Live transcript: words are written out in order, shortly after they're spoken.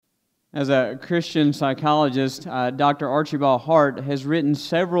As a Christian psychologist, Dr. Archibald Hart has written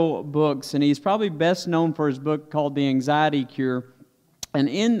several books, and he's probably best known for his book called The Anxiety Cure. And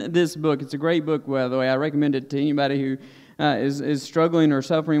in this book, it's a great book, by the way, I recommend it to anybody who is struggling or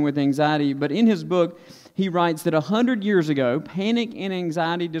suffering with anxiety. But in his book, he writes that 100 years ago, panic and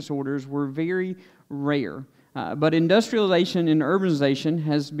anxiety disorders were very rare. But industrialization and urbanization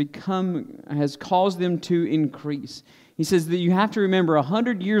has caused them to increase. He says that you have to remember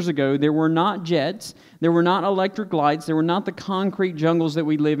 100 years ago, there were not jets, there were not electric lights, there were not the concrete jungles that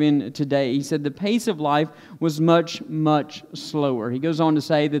we live in today. He said the pace of life was much, much slower. He goes on to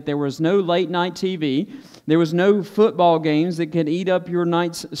say that there was no late night TV, there was no football games that could eat up your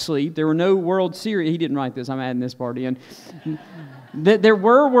night's sleep, there were no World Series. He didn't write this, I'm adding this part in. There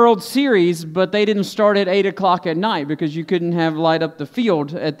were World Series, but they didn't start at 8 o'clock at night because you couldn't have light up the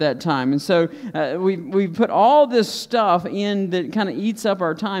field at that time. And so we put all this stuff in that kind of eats up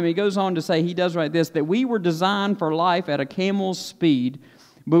our time. He goes on to say, he does write this, that we were designed for life at a camel's speed,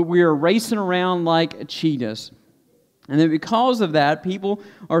 but we are racing around like cheetahs. And that because of that, people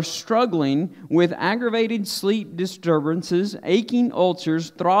are struggling with aggravated sleep disturbances, aching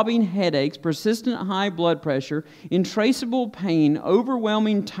ulcers, throbbing headaches, persistent high blood pressure, intraceable pain,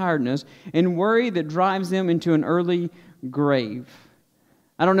 overwhelming tiredness, and worry that drives them into an early grave.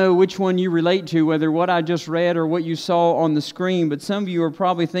 I don't know which one you relate to, whether what I just read or what you saw on the screen, but some of you are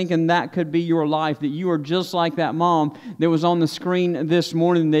probably thinking that could be your life, that you are just like that mom that was on the screen this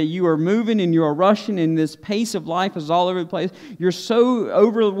morning, that you are moving and you are rushing and this pace of life is all over the place. You're so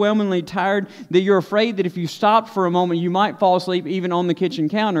overwhelmingly tired that you're afraid that if you stopped for a moment, you might fall asleep even on the kitchen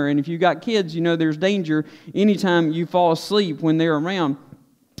counter. And if you've got kids, you know there's danger anytime you fall asleep when they're around.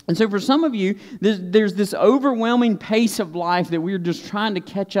 And so for some of you, there's this overwhelming pace of life that we're just trying to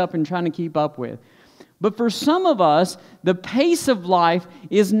catch up and trying to keep up with. But for some of us, the pace of life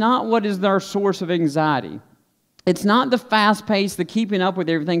is not what is our source of anxiety. It's not the fast pace, the keeping up with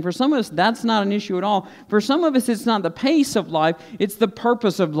everything. For some of us, that's not an issue at all. For some of us, it's not the pace of life, it's the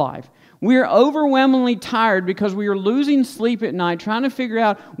purpose of life. We are overwhelmingly tired because we are losing sleep at night trying to figure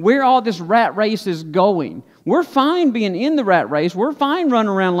out where all this rat race is going. We're fine being in the rat race. We're fine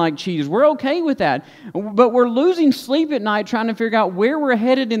running around like cheetahs. We're okay with that. But we're losing sleep at night trying to figure out where we're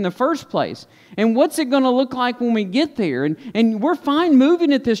headed in the first place. And what's it going to look like when we get there? And we're fine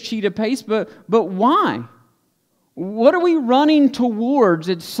moving at this cheetah pace, but why? What are we running towards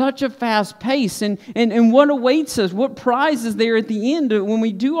at such a fast pace? And what awaits us? What prize is there at the end when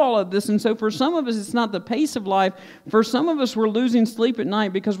we do all of this? And so for some of us, it's not the pace of life. For some of us, we're losing sleep at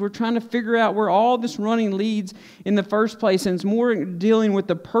night because we're trying to figure out where all this running leads in the first place. And it's more dealing with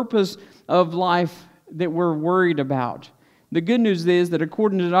the purpose of life that we're worried about. The good news is that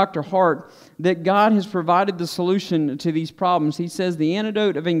according to Dr. Hart, that God has provided the solution to these problems. He says the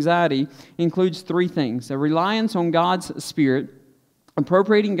antidote of anxiety includes three things: a reliance on God's Spirit,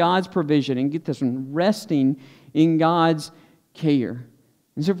 appropriating God's provision, and get this one, resting in God's care.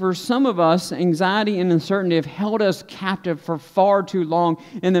 And so for some of us, anxiety and uncertainty have held us captive for far too long.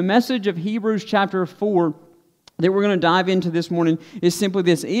 And the message of Hebrews chapter 4 that we're going to dive into this morning is simply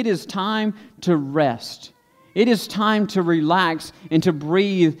this: it is time to rest. It is time to relax and to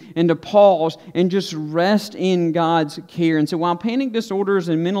breathe and to pause and just rest in God's care. And so while panic disorders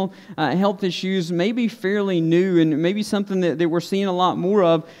and mental health issues may be fairly new and maybe something that we're seeing a lot more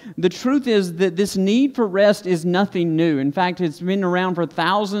of, the truth is that this need for rest is nothing new. In fact, it's been around for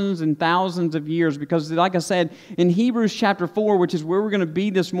thousands and thousands of years because, like I said, in Hebrews chapter 4, which is where we're going to be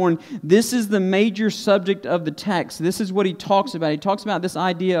this morning, this is the major subject of the text. This is what he talks about. He talks about this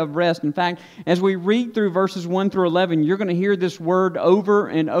idea of rest. In fact, as we read through verses 1 through 11, you're going to hear this word over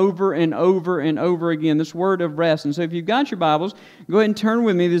and over and over and over again, this word of rest. And so if you've got your Bibles, go ahead and turn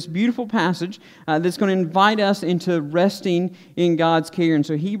with me this beautiful passage that's going to invite us into resting in God's care. And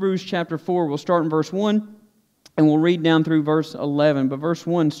so Hebrews chapter 4, we'll start in verse 1 and we'll read down through verse 11. But verse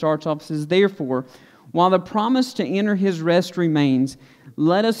 1 starts off, says, "Therefore, while the promise to enter his rest remains,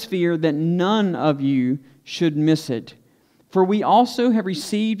 let us fear that none of you should miss it. For we also have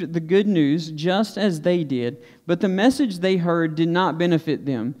received the good news just as they did, but the message they heard did not benefit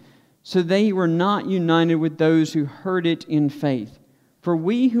them, so they were not united with those who heard it in faith. For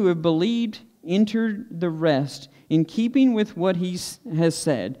we who have believed entered the rest in keeping with what he has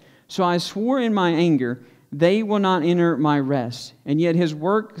said. So I swore in my anger, they will not enter my rest. And yet his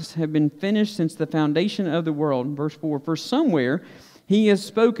works have been finished since the foundation of the world." Verse 4, "For somewhere he has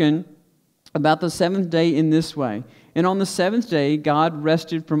spoken about the seventh day in this way. And on the seventh day, God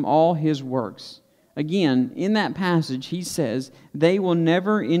rested from all his works." Again, in that passage, he says, "They will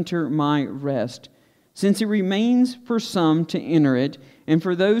never enter my rest, since it remains for some to enter it, And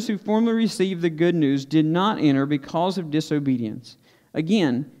for those who formerly received the good news did not enter because of disobedience.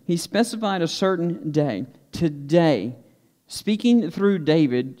 Again, he specified a certain day, today. Speaking through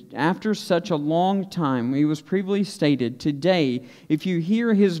David, after such a long time, he was previously stated, today, if you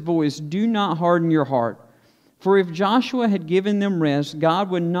hear his voice, do not harden your heart. For if Joshua had given them rest, God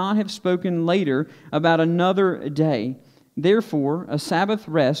would not have spoken later about another day. Therefore, a Sabbath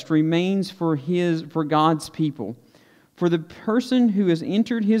rest remains for God's people. For the person who has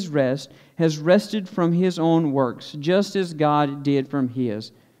entered his rest has rested from his own works, just as God did from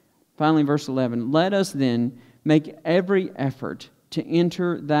his. Finally, verse 11, let us then make every effort to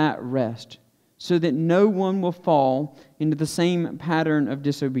enter that rest, so that no one will fall into the same pattern of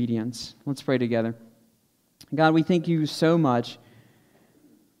disobedience. Let's pray together. God, we thank you so much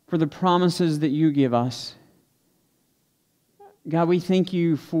for the promises that you give us. God, we thank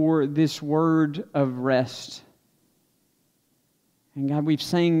you for this word of rest. And God, we've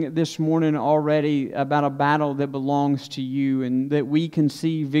sang this morning already about a battle that belongs to you and that we can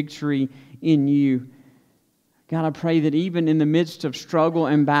see victory in you. God, I pray that even in the midst of struggle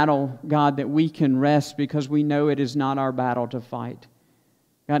and battle, God, that we can rest because we know it is not our battle to fight.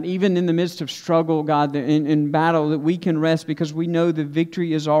 God, even in the midst of struggle, God, in battle, that we can rest because we know the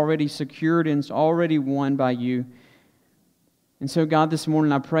victory is already secured and it's already won by you. And so, God, this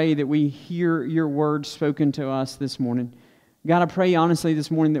morning I pray that we hear your words spoken to us this morning. God, I pray honestly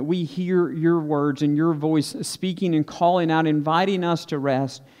this morning that we hear your words and your voice speaking and calling out, inviting us to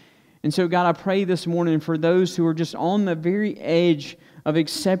rest. And so, God, I pray this morning for those who are just on the very edge of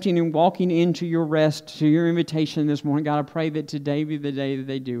accepting and walking into your rest, to your invitation this morning. God, I pray that today be the day that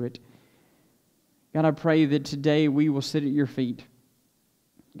they do it. God, I pray that today we will sit at your feet.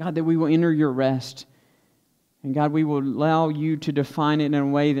 God, that we will enter your rest. And God, we will allow you to define it in a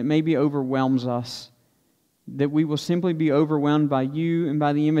way that maybe overwhelms us. That we will simply be overwhelmed by you and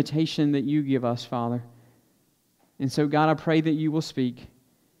by the invitation that you give us, Father. And so, God, I pray that you will speak.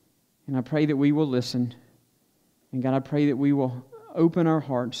 And I pray that we will listen. And God, I pray that we will open our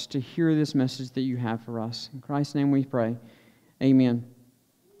hearts to hear this message that you have for us. In Christ's name we pray. Amen.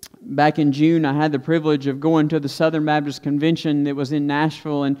 Back in June, I had the privilege of going to the Southern Baptist Convention that was in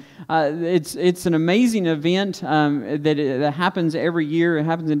Nashville, and it's an amazing event that happens every year. It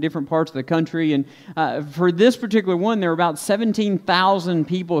happens in different parts of the country, and for this particular one, there were about 17,000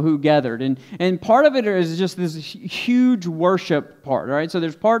 people who gathered, and part of it is just this huge worship part. All right, so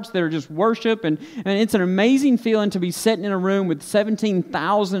there's parts that are just worship, and it's an amazing feeling to be sitting in a room with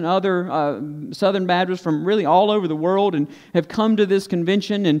 17,000 other Southern Baptists from really all over the world, and have come to this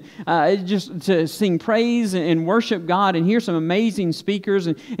convention and just to sing praise and worship God and hear some amazing speakers.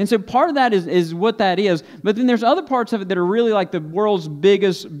 And so part of that is what that is. But then there's other parts of it that are really like the world's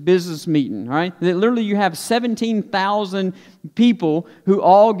biggest business meeting, all right? That literally you have 17,000 people who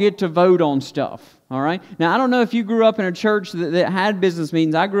all get to vote on stuff. All right. Now, I don't know if you grew up in a church that had business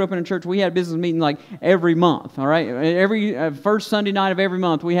meetings. I grew up in a church, we had a business meeting like every month. All right. Every first Sunday night of every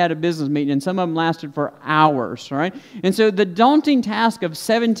month, we had a business meeting, and some of them lasted for hours. All right. And so the daunting task of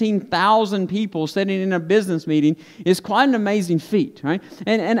 17,000 people sitting in a business meeting is quite an amazing feat. Right.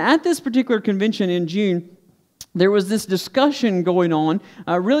 And at this particular convention in June, there was this discussion going on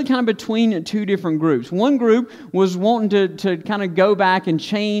really kind of between two different groups. One group was wanting to kind of go back and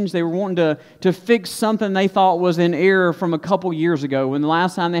change. They were wanting to fix something they thought was in error from a couple years ago when the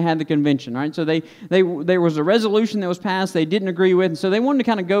last time they had the convention, right? So there was a resolution that was passed they didn't agree with, and so they wanted to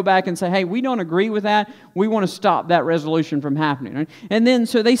kind of go back and say, hey, we don't agree with that. We want to stop that resolution from happening, right? And then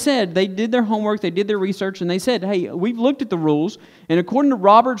so they said, they did their homework, they did their research, and they said, hey, we've looked at the rules, and according to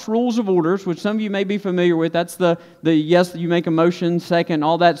Robert's Rules of Orders, which some of you may be familiar with, that's the yes, you make a motion, second,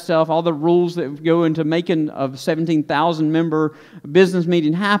 all that stuff, all the rules that go into making a 17,000 member business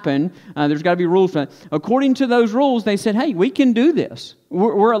meeting happen. There's got to be rules for that. According to those rules, they said, hey, we can do this.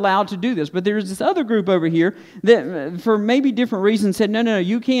 We're allowed to do this. But there's this other group over here that, for maybe different reasons, said, no,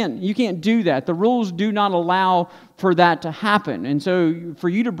 you can't do that. The rules do not allow for that to happen. And so for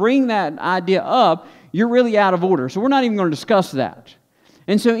you to bring that idea up, you're really out of order. So we're not even going to discuss that.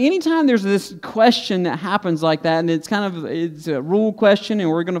 And so anytime there's this question that happens like that, and it's a rule question, and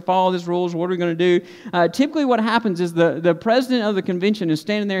we're going to follow these rules, what are we going to do? Typically what happens is the president of the convention is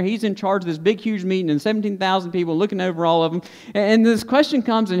standing there, he's in charge of this big, huge meeting, and 17,000 people looking over all of them, and this question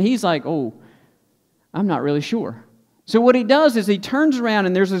comes, and he's like, oh, I'm not really sure. So what he does is he turns around,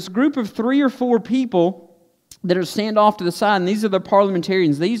 and there's this group of 3 or 4 people that are stand off to the side, and these are the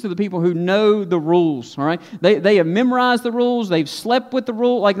parliamentarians. These are the people who know the rules, all right? They have memorized the rules. They've slept with the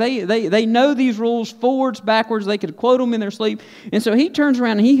rule. Like, they know these rules forwards, backwards. They could quote them in their sleep. And so he turns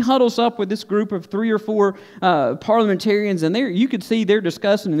around and he huddles up with this group of 3 or 4 parliamentarians, and you could see they're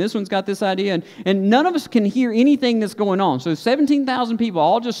discussing, and this one's got this idea, and none of us can hear anything that's going on. So 17,000 people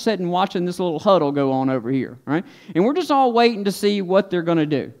all just sitting watching this little huddle go on over here, all right? And we're just all waiting to see what they're going to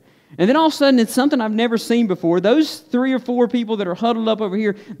do. And then all of a sudden, it's something I've never seen before. Those 3 or 4 people that are huddled up over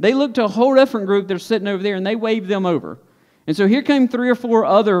here, they look to a whole different group that are sitting over there, and they wave them over. And so here came 3 or 4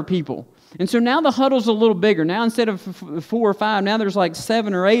 other people. And so now the huddle's a little bigger. Now instead of 4 or 5, now there's like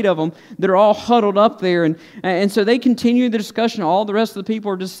 7 or 8 of them that are all huddled up there. And so they continue the discussion. All the rest of the people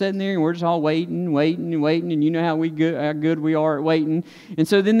are just sitting there, and we're just all waiting. And you know how good we are at waiting. And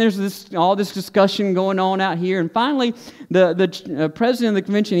so then there's all this discussion going on out here. And finally, the president of the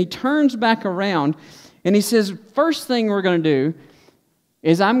convention, he turns back around, and he says, first thing we're going to do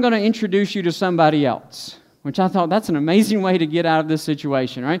is I'm going to introduce you to somebody else. Which I thought, that's an amazing way to get out of this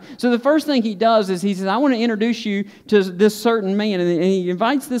situation, right? So the first thing he does is he says, I want to introduce you to this certain man. And he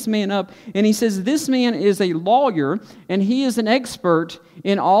invites this man up, and he says, this man is a lawyer, and he is an expert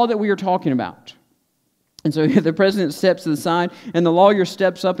in all that we are talking about. And so the president steps to the side, and the lawyer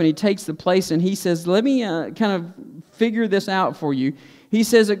steps up, and he takes the place, and he says, let me kind of figure this out for you. He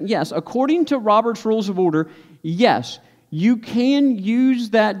says, yes, according to Robert's Rules of Order, yes, you can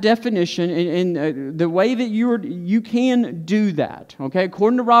use that definition in the way that you can do that. Okay,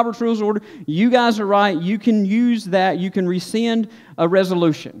 according to Robert's Rules of Order, you guys are right. You can use that. You can rescind a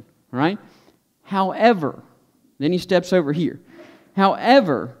resolution. Right? However, then he steps over here.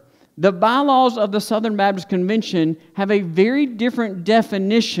 However, the bylaws of the Southern Baptist Convention have a very different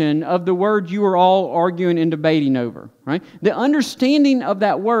definition of the word you are all arguing and debating over. Right? The understanding of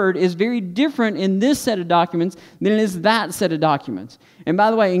that word is very different in this set of documents than it is that set of documents. And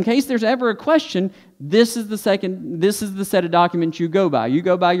by the way, in case there's ever a question, this is the set of documents you go by. You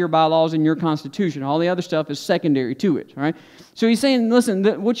go by your bylaws and your Constitution. All the other stuff is secondary to it. All right? So he's saying, listen,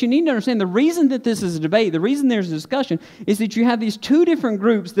 what you need to understand, the reason that this is a debate, the reason there's a discussion, is that you have these 2 different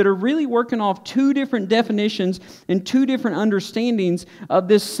groups that are really working off 2 different definitions and 2 different understandings of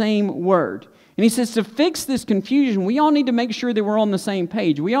this same word. And he says, to fix this confusion, we all need to make sure that we're on the same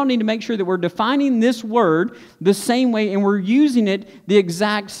page. We all need to make sure that we're defining this word the same way and we're using it the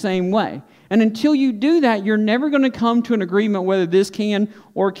exact same way. And until you do that, you're never going to come to an agreement whether this can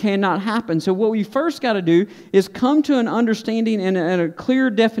or cannot happen. So what we first got to do is come to an understanding and a clear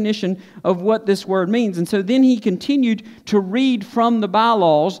definition of what this word means. And so then he continued to read from the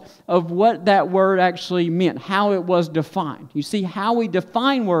bylaws of what that word actually meant, how it was defined. You see, how we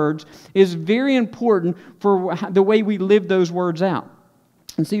define words is very important for the way we live those words out.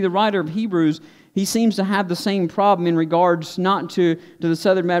 And see, the writer of Hebrews, he seems to have the same problem in regards not to the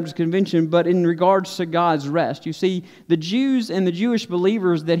Southern Baptist Convention, but in regards to God's rest. You see, the Jews and the Jewish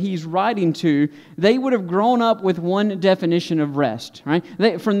believers that he's writing to, they would have grown up with one definition of rest. Right?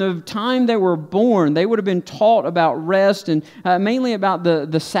 From the time they were born, they would have been taught about rest and mainly about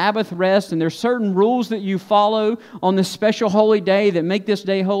the Sabbath rest. And there's certain rules that you follow on this special holy day that make this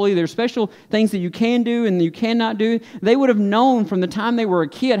day holy. There's special things that you can do and you cannot do. They would have known from the time they were a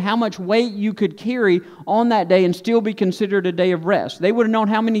kid how much weight you could carry on that day and still be considered a day of rest. They would have known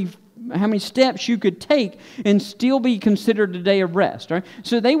how many steps you could take and still be considered a day of rest. Right?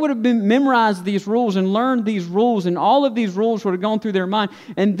 So they would have memorized these rules and learned these rules, and all of these rules would have gone through their mind,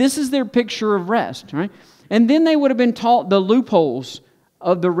 and this is their picture of rest. Right? And then they would have been taught the loopholes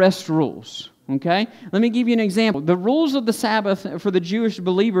of the rest rules. Okay? Let me give you an example. The rules of the Sabbath for the Jewish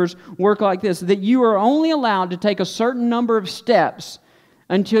believers work like this, that you are only allowed to take a certain number of steps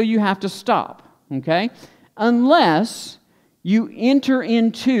until you have to stop. Okay? Unless you enter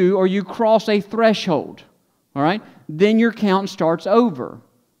into or you cross a threshold. All right? Then your count starts over.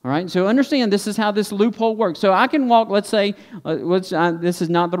 All right? So understand this is how this loophole works. So I can walk, let's say, this is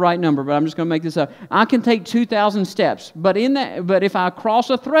not the right number, but I'm just going to make this up. I can take 2,000 steps, but if I cross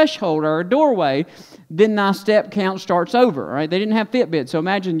a threshold or a doorway, then my step count starts over. All right? They didn't have Fitbit, so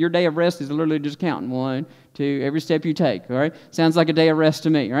imagine your day of rest is literally just counting 1, 2, every step you take. All right? Sounds like a day of rest to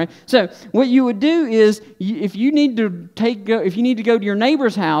me. All right? So what you would do is, if you need to go to your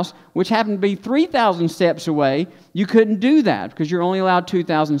neighbor's house, which happened to be 3,000 steps away, you couldn't do that because you're only allowed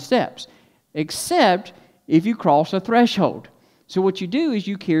 2,000 steps, except if you cross a threshold. So what you do is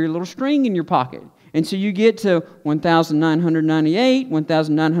you carry a little string in your pocket, and so you get to 1,998,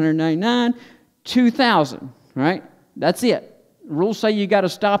 1,999, 2,000. Right? That's it. Rules say you got to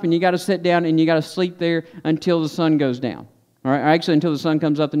stop and you got to sit down and you got to sleep there until the sun goes down. All right? Or actually, until the sun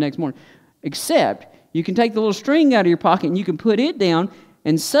comes up the next morning. Except You can take the little string out of your pocket and you can put it down,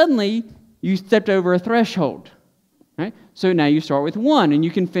 and suddenly you stepped over a threshold. Right? So now you start with 1, and you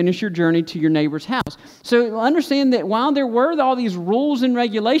can finish your journey to your neighbor's house. So understand that while there were all these rules and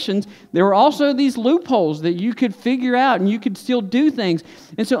regulations, there were also these loopholes that you could figure out, and you could still do things.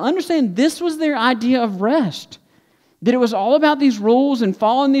 And so understand this was their idea of rest. That it was all about these rules and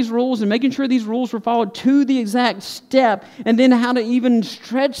following these rules and making sure these rules were followed to the exact step, and then how to even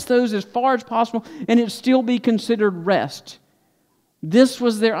stretch those as far as possible and it still be considered rest. This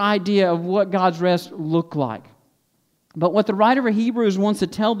was their idea of what God's rest looked like. But what the writer of Hebrews wants to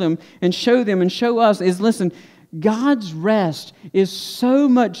tell them and show us is, listen, God's rest is so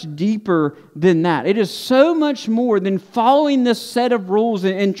much deeper than that. It is so much more than following this set of rules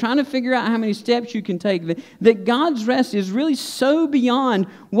and trying to figure out how many steps you can take. That God's rest is really so beyond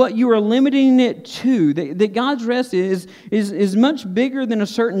what you are limiting it to. That God's rest is much bigger than a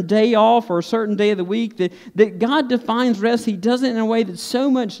certain day off or a certain day of the week. That God defines rest. He does it in a way that's so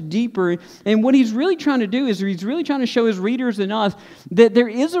much deeper. And what He's really trying to do is He's really trying to show His readers and us that there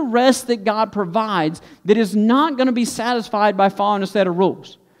is a rest that God provides that is not going to be satisfied by following a set of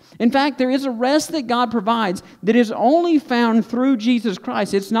rules. In fact, there is a rest that God provides that is only found through Jesus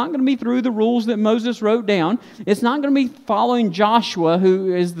Christ. It's not going to be through the rules that Moses wrote down. It's not going to be following Joshua,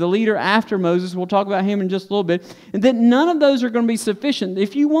 who is the leader after Moses. We'll talk about him in just a little bit. And that none of those are going to be sufficient.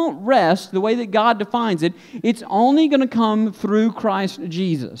 If you want rest, the way that God defines it, it's only going to come through Christ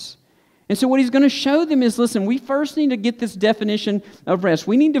Jesus. And so what He's going to show them is, listen, we first need to get this definition of rest.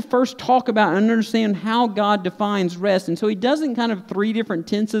 We need to first talk about and understand how God defines rest. And so He does it in kind of 3 different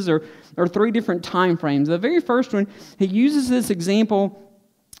tenses or 3 different time frames. The very first one, He uses this example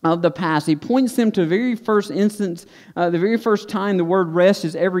of the past. He points them to the very first instance, the very first time the word rest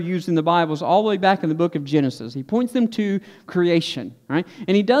is ever used in the Bible is all the way back in the book of Genesis. He points them to creation, right?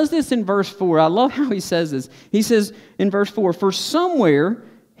 And He does this in verse 4. I love how He says this. He says in verse 4, "For somewhere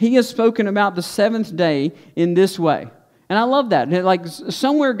He has spoken about the 7th day in this way." And I love that. Like,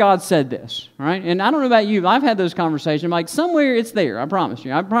 somewhere God said this, right? And I don't know about you, but I've had those conversations. I'm like, somewhere it's there, I promise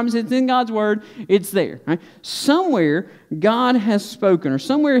you. I promise it's in God's Word, it's there, right? Somewhere God has spoken, or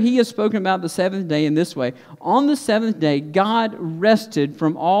somewhere He has spoken about the 7th day in this way. On the 7th day, God rested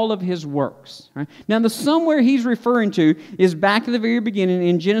from all of His works, right? Now, the somewhere He's referring to is back at the very beginning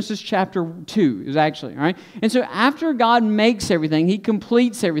in Genesis chapter 2, is actually, right? And so after God makes everything, He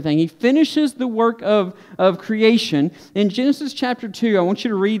completes everything, He finishes the work of creation. In Genesis chapter 2, I want you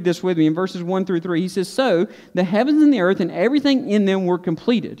to read this with me in verses 1 through 3. He says, "So the heavens and the earth and everything in them were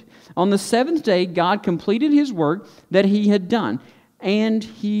completed. On the 7th day, God completed His work that He had done, and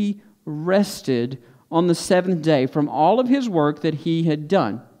He rested on the 7th day from all of His work that He had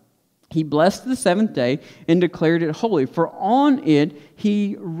done. He blessed the 7th day and declared it holy, for on it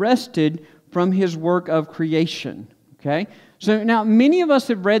He rested from His work of creation." Okay? So now many of us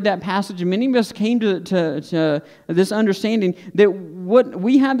have read that passage, and many of us came to this understanding that what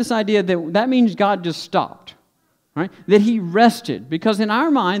we have this idea that means God just stopped, right? That He rested, because in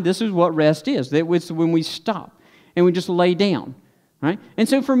our mind, this is what rest is. That it's when we stop and we just lay down, right? And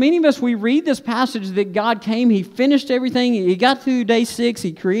so for many of us, we read this passage that God came, He finished everything, He got through day 6,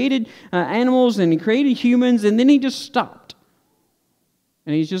 He created animals and He created humans, and then He just stopped.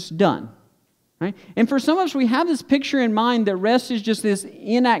 And He's just done. Right? And for some of us, we have this picture in mind that rest is just this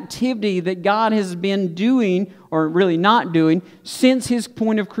inactivity that God has been doing, or really not doing, since His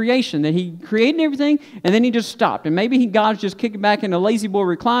point of creation. That He created everything, and then He just stopped. And maybe God's just kicking back in a lazy boy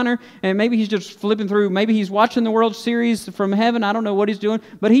recliner, and maybe He's just flipping through. Maybe He's watching the World Series from heaven. I don't know what He's doing.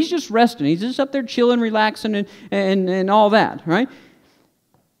 But He's just resting. He's just up there chilling, relaxing, and all that. Right?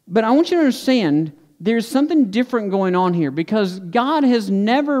 But I want you to understand, there's something different going on here, because God has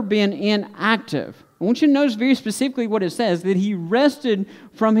never been inactive. I want you to notice very specifically what it says, that He rested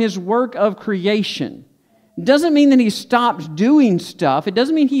from His work of creation. It doesn't mean that He stopped doing stuff. It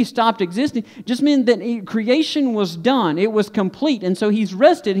doesn't mean He stopped existing. It just means that creation was done. It was complete. And so He's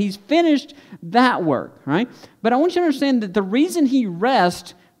rested. He's finished that work, right? But I want you to understand that the reason He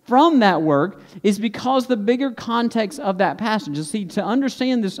rests from that work is because the bigger context of that passage. You see, to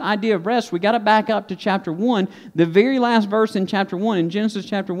understand this idea of rest, we got to back up to chapter 1. The very last verse in chapter 1, in Genesis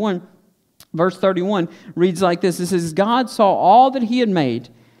chapter 1, verse 31, reads like this. It says, "God saw all that He had made,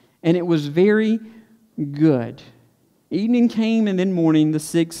 and it was very good. Evening came, and then morning, the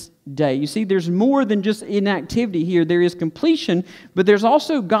 6th day." You see, there's more than just inactivity here. There is completion, but there's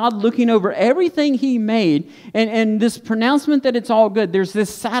also God looking over everything He made, and this pronouncement that it's all good. There's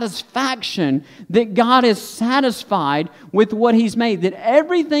this satisfaction that God is satisfied with what He's made, that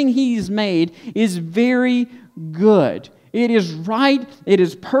everything He's made is very good. It is right. It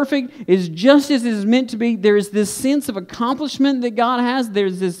is perfect. It is just as it is meant to be. There is this sense of accomplishment that God has.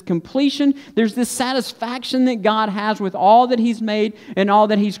 There's this completion. There's this satisfaction that God has with all that He's made and all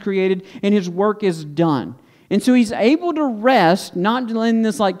that He's created, and His work is done. And so He's able to rest, not in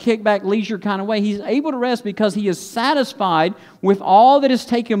this like kickback leisure kind of way. He's able to rest because He is satisfied with all that has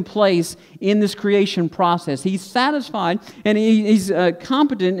taken place in this creation process. He's satisfied and He's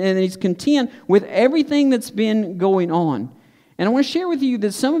competent and He's content with everything that's been going on. And I want to share with you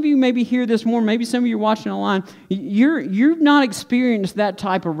that some of you maybe hear this more, maybe some of you are watching online, you've not experienced that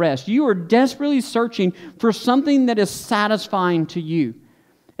type of rest. You are desperately searching for something that is satisfying to you.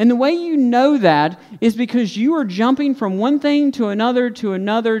 And the way you know that is because you are jumping from one thing to another, to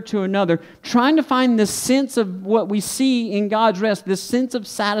another, to another, trying to find this sense of what we see in God's rest, this sense of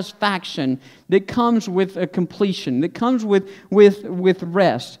satisfaction that comes with a completion, that comes with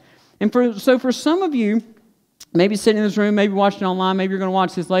rest. And so for some of you, maybe sitting in this room, maybe watching online, maybe you're going to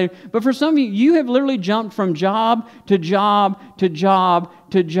watch this later. But for some of you, you have literally jumped from job to job to job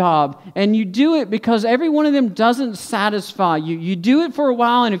to job. And you do it because every one of them doesn't satisfy you. You do it for a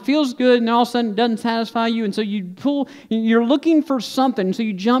while and it feels good, and then all of a sudden it doesn't satisfy you. And so you're looking for something, so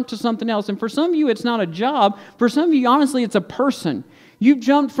you jump to something else. And for some of you, it's not a job. For some of you, honestly, it's a person. You've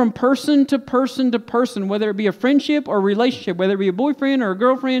jumped from person to person to person, whether it be a friendship or a relationship, whether it be a boyfriend or a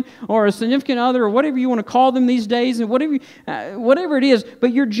girlfriend or a significant other or whatever you want to call them these days, and whatever it is.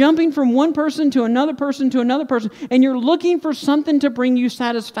 But you're jumping from one person to another person to another person, and you're looking for something to bring you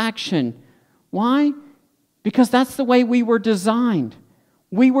satisfaction. Why? Because that's the way we were designed.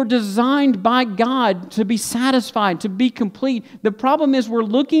 We were designed by God to be satisfied, to be complete. The problem is we're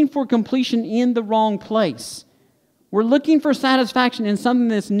looking for completion in the wrong place. We're looking for satisfaction in something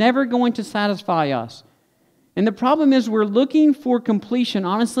that's never going to satisfy us. And the problem is we're looking for completion,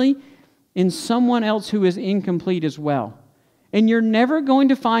 honestly, in someone else who is incomplete as well. And you're never going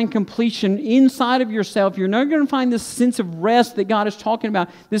to find completion inside of yourself. You're never going to find this sense of rest that God is talking about,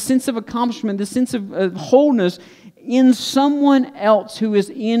 this sense of accomplishment, this sense of wholeness in someone else who is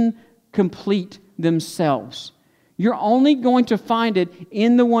incomplete themselves. You're only going to find it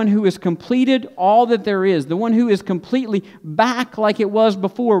in the one who has completed all that there is, the one who is completely back like it was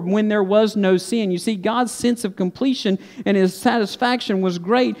before when there was no sin. You see, God's sense of completion and His satisfaction was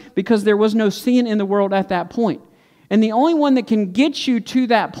great because there was no sin in the world at that point. And the only one that can get you to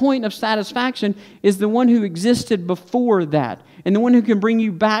that point of satisfaction is the one who existed before that, and the one who can bring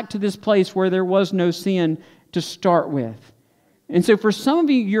you back to this place where there was no sin to start with. And so for some of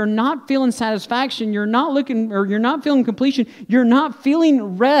you, you're not feeling satisfaction, you're not feeling completion, you're not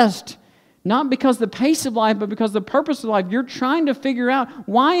feeling rest, not because the pace of life, but because the purpose of life. You're trying to figure out,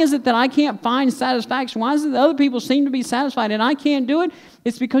 why is it that I can't find satisfaction? Why is it that other people seem to be satisfied and I can't do it?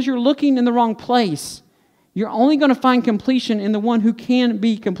 It's because you're looking in the wrong place. You're only going to find completion in the one who can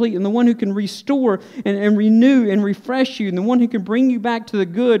be complete, and the one who can restore and renew and refresh you, and the one who can bring you back to the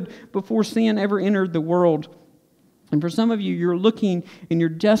good before sin ever entered the world. And for some of you, you're looking and you're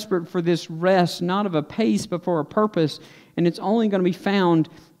desperate for this rest, not of a pace, but for a purpose. And it's only going to be found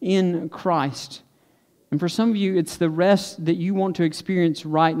in Christ. And for some of you, it's the rest that you want to experience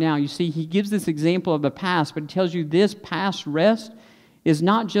right now. You see, He gives this example of the past, but He tells you this past rest is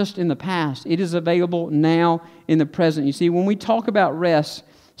not just in the past. It is available now in the present. You see, when we talk about rest,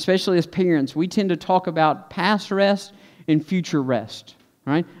 especially as parents, we tend to talk about past rest and future rest.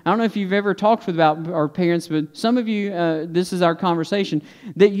 Right? I don't know if you've ever talked about our parents, but some of you, this is our conversation,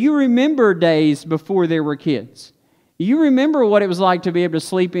 that you remember days before there were kids. You remember what it was like to be able to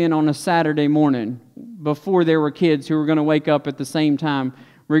sleep in on a Saturday morning before there were kids who were going to wake up at the same time,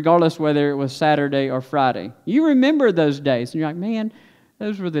 regardless whether it was Saturday or Friday. You remember those days, and you're like, man,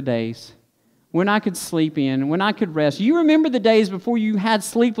 those were the days when I could sleep in, when I could rest. You remember the days before you had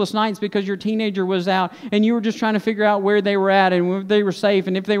sleepless nights because your teenager was out and you were just trying to figure out where they were at and if they were safe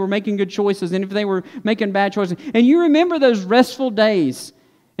and if they were making good choices and if they were making bad choices. And you remember those restful days.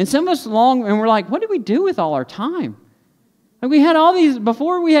 And some of us long, and we're like, what did we do with all our time? Like we had all these,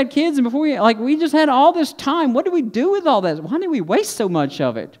 before we had kids and before we just had all this time. What did we do with all that? Why did we waste so much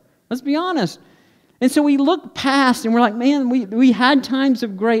of it? Let's be honest. And so we look past and we're like, man, we had times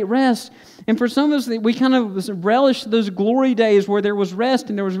of great rest. And for some of us, we kind of relish those glory days where there was rest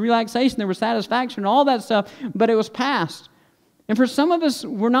and there was relaxation, there was satisfaction, all that stuff, but it was past. And for some of us,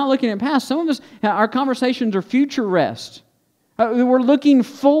 we're not looking at past. Some of us, our conversations are future rest. We're looking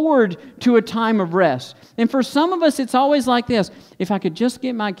forward to a time of rest. And for some of us, it's always like this. If I could just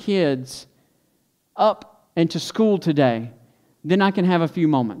get my kids up and to school today, then I can have a few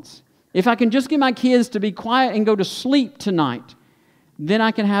moments. If I can just get my kids to be quiet and go to sleep tonight, then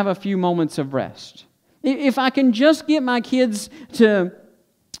I can have a few moments of rest. If I can just get my kids to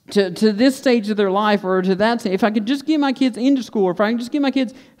this stage of their life, or to that stage, if I could just get my kids into school, or if I can just get my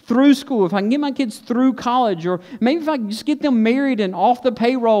kids through school, if I can get my kids through college, or maybe if I can just get them married and off the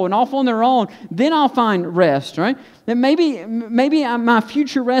payroll and off on their own, then I'll find rest, right? That maybe my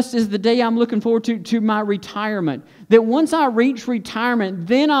future rest is the day I'm looking forward to my retirement. That once I reach retirement,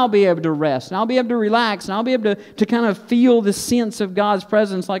 then I'll be able to rest, and I'll be able to relax, and I'll be able to kind of feel the sense of God's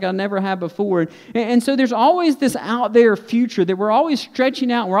presence like I never have before. And so there's always this out there future that we're always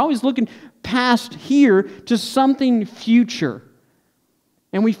stretching out, and we're always looking past here to something future.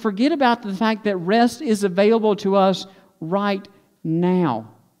 And we forget about the fact that rest is available to us right now.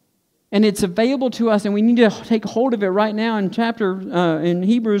 And it's available to us, and we need to take hold of it right now. In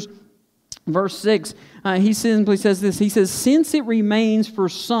Hebrews verse 6, he simply says this. He says, "Since it remains for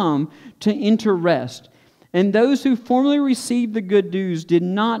some to enter rest, and those who formerly received the good news did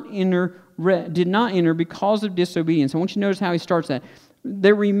not enter because of disobedience." I want you to notice how he starts that.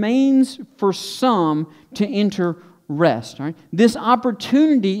 There remains for some to enter rest. Right? This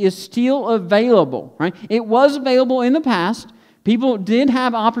opportunity is still available. Right? It was available in the past. People did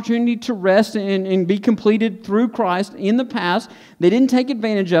have opportunity to rest and be completed through Christ in the past. They didn't take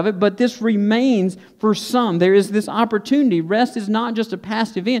advantage of it, but this remains for some. There is this opportunity. Rest is not just a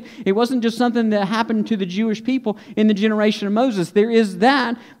past event. It wasn't just something that happened to the Jewish people in the generation of Moses. There is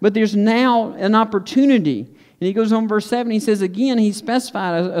that, but there's now an opportunity. And he goes on verse 7, he says again, he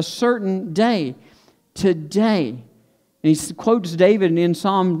specified a certain day, today. And he quotes David in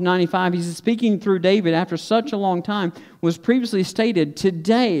Psalm 95. He's speaking through David after such a long time. Was previously stated,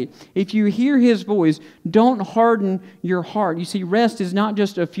 "Today, if you hear His voice, don't harden your heart." You see, rest is not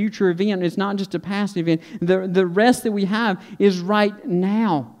just a future event. It's not just a past event. The rest that we have is right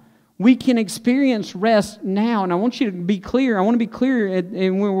now. We can experience rest now. And I want you to be clear. I want to be clear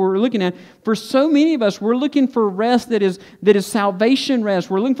in when we're looking at, for so many of us, we're looking for rest that is salvation rest.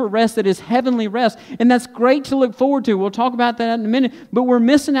 We're looking for rest that is heavenly rest. And that's great to look forward to. We'll talk about that in a minute. But we're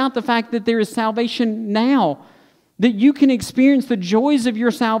missing out the fact that there is salvation now. That you can experience the joys of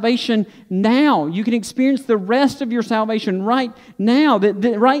your salvation now. You can experience the rest of your salvation right now.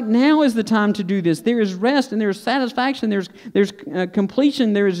 That right now is the time to do this. There is rest and there is satisfaction. There's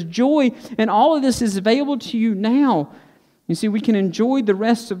completion. There is joy. And all of this is available to you now. You see, we can enjoy the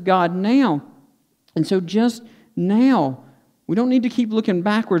rest of God now. And so just now, we don't need to keep looking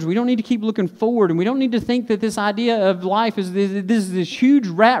backwards. We don't need to keep looking forward. And we don't need to think that this idea of life is this huge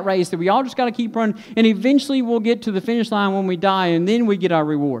rat race that we all just got to keep running. And eventually we'll get to the finish line when we die and then we get our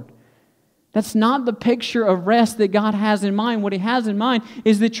reward. That's not the picture of rest that God has in mind. What He has in mind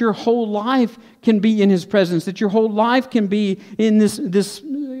is that your whole life can be in His presence. That your whole life can be in this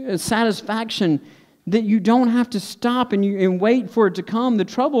satisfaction. That you don't have to stop and wait for it to come. The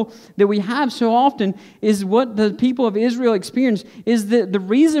trouble that we have so often is what the people of Israel experienced is that the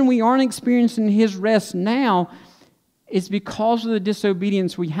reason we aren't experiencing His rest now is because of the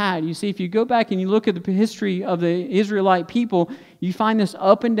disobedience we had. You see, if you go back and you look at the history of the Israelite people, you find this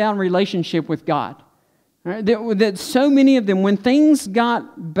up and down relationship with God. Right? That so many of them, when things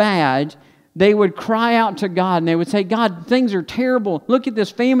got bad, they would cry out to God and they would say, "God, things are terrible. Look at this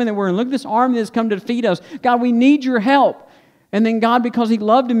famine that we're in. Look at this army that's come to defeat us. God, we need your help." And then God, because He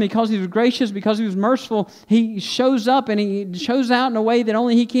loved them, because He was gracious, because He was merciful, He shows up and He shows out in a way that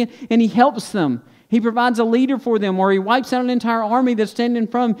only He can, and He helps them. He provides a leader for them, or He wipes out an entire army that's standing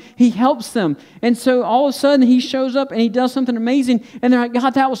from them. He helps them. And so all of a sudden He shows up and He does something amazing. And they're like,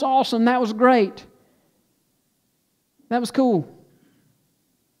 "God, that was awesome. That was great. That was cool.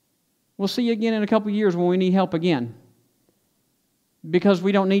 We'll see you again in a couple of years when we need help again. Because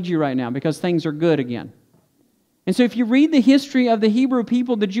we don't need you right now, because things are good again." And so if you read the history of the Hebrew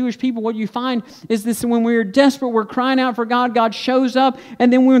people, the Jewish people, what you find is this: when we're desperate, we're crying out for God, God shows up.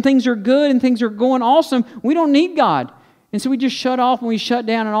 And then when things are good and things are going awesome, we don't need God. And so we just shut off and we shut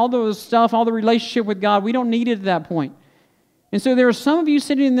down, and all those stuff, all the relationship with God, we don't need it at that point. And so there are some of you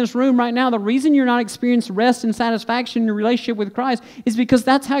sitting in this room right now, the reason you're not experiencing rest and satisfaction in your relationship with Christ is because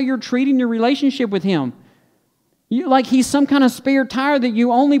that's how you're treating your relationship with Him. Like He's some kind of spare tire that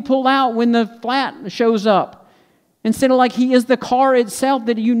you only pull out when the flat shows up. Instead of like He is the car itself,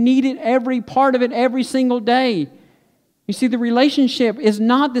 that you need it, every part of it, every single day. You see, the relationship is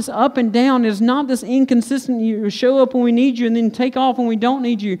not this up and down. It's not this inconsistent, you show up when we need you and then take off when we don't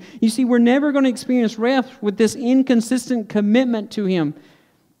need you. You see, we're never going to experience rest with this inconsistent commitment to Him.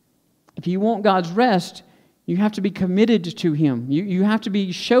 If you want God's rest, You have to be committed to Him. You have to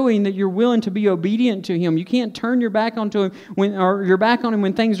be showing that you're willing to be obedient to Him. You can't turn your back onto Him or your back on Him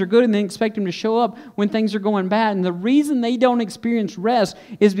when things are good and then expect Him to show up when things are going bad. And the reason they don't experience rest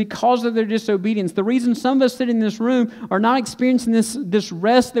is because of their disobedience. The reason some of us sitting in this room are not experiencing this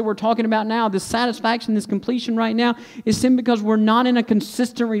rest that we're talking about now, this satisfaction, this completion right now, is simply because we're not in a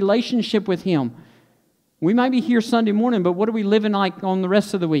consistent relationship with Him. We might be here Sunday morning, but what are we living like on the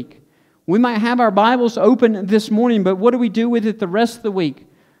rest of the week? We might have our Bibles open this morning, but what do we do with it the rest of the week?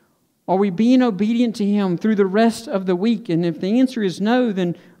 Are we being obedient to Him through the rest of the week? And if the answer is no,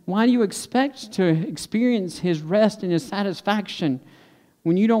 then why do you expect to experience His rest and His satisfaction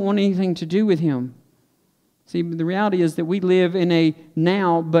when you don't want anything to do with Him? See, the reality is that we live in a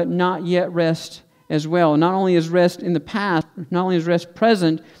now but not yet rest as well. Not only is rest in the past, not only is rest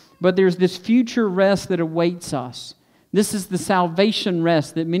present, but there's this future rest that awaits us. This is the salvation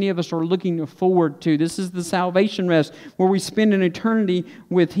rest that many of us are looking forward to. This is the salvation rest where we spend an eternity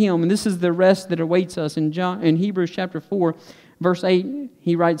with Him. And this is the rest that awaits us. In Hebrews chapter 4, verse 8,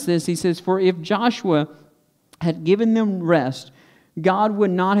 he writes this. He says, "For if Joshua had given them rest, God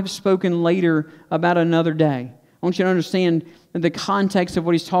would not have spoken later about another day." I want you to understand the context of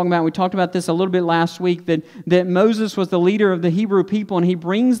what he's talking about. We talked about this a little bit last week, that Moses was the leader of the Hebrew people, and he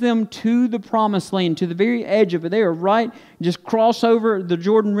brings them to the promised land, to the very edge of it. They are right, just cross over the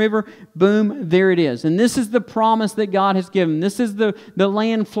Jordan River, boom, there it is. And this is the promise that God has given. This is the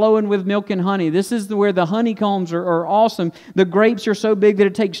land flowing with milk and honey. This is where the honeycombs are awesome. The grapes are so big that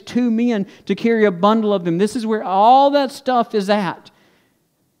it takes 2 men to carry a bundle of them. This is where all that stuff is at.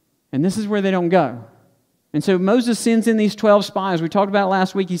 And this is where they don't go. And so Moses sends in these 12 spies. We talked about it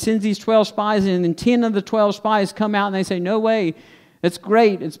last week. He sends these 12 spies in, and then 10 of the 12 spies come out and they say, "No way, it's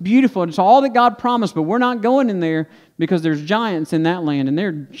great, it's beautiful, it's all that God promised, but we're not going in there because there's giants in that land, and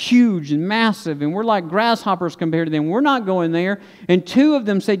they're huge and massive, and we're like grasshoppers compared to them. We're not going there." And 2 of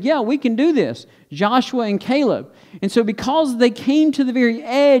them said, "Yeah, we can do this," Joshua and Caleb. And so because they came to the very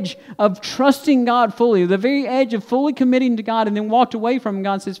edge of trusting God fully, the very edge of fully committing to God and then walked away from Him,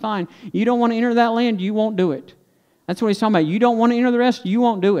 God says, "Fine, you don't want to enter that land, you won't do it." That's what He's talking about. You don't want to enter the rest, you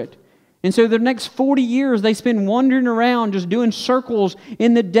won't do it. And so the next 40 years, they spend wandering around, just doing circles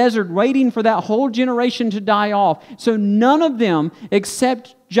in the desert, waiting for that whole generation to die off. So none of them,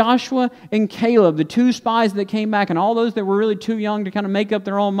 except Joshua and Caleb, the 2 spies that came back, and all those that were really too young to kind of make up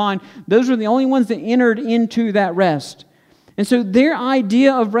their own mind, those were the only ones that entered into that rest. And so their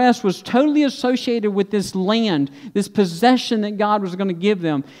idea of rest was totally associated with this land, this possession that God was going to give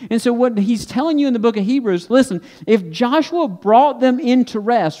them. And so what he's telling you in the book of Hebrews, listen, if Joshua brought them into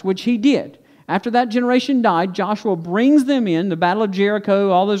rest, which he did, after that generation died, Joshua brings them in, the Battle of Jericho,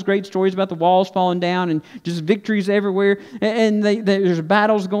 all those great stories about the walls falling down and just victories everywhere, and there's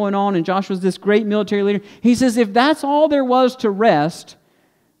battles going on, and Joshua's this great military leader. He says, if that's all there was to rest,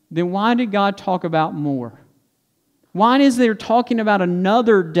 then why did God talk about more? Why is there talking about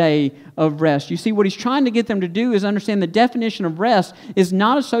another day of rest? You see, what he's trying to get them to do is understand the definition of rest is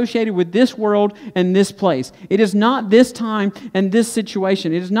not associated with this world and this place. It is not this time and this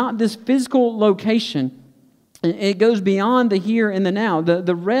situation. It is not this physical location. It goes beyond the here and the now.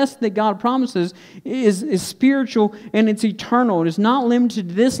 The rest that God promises is spiritual and it's eternal. It is not limited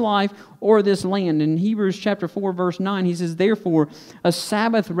to this life or this land. In Hebrews chapter 4, verse 9, he says, "Therefore, a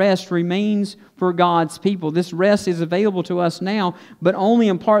Sabbath rest remains for God's people." This rest is available to us now, but only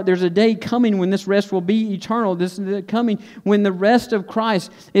in part. There's a day coming when this rest will be eternal. This is coming when the rest of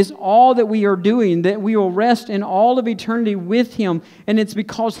Christ is all that we are doing, that we will rest in all of eternity with Him. And it's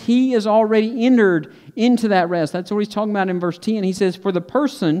because He is already entered into that rest. That's what he's talking about in verse 10. He says, "For the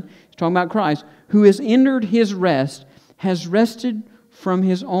person," he's talking about Christ, "who has entered His rest has rested from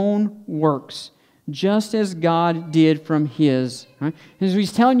his own works, just as God did from His." Right? And so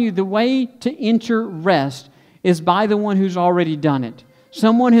he's telling you the way to enter rest is by the one who's already done it.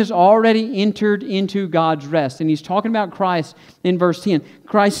 Someone has already entered into God's rest. And he's talking about Christ in verse 10.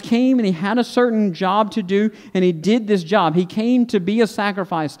 Christ came and He had a certain job to do, and He did this job. He came to be a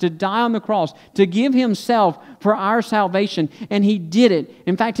sacrifice, to die on the cross, to give Himself for our salvation. And He did it.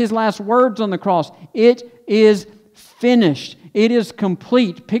 In fact, His last words on the cross, "It is finished." It is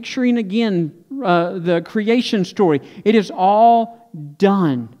complete. Picturing again the creation story. It is all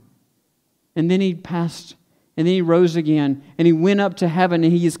done. And then He passed, and then He rose again, and He went up to heaven,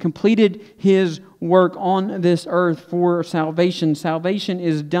 and He has completed His work on this earth for salvation. Salvation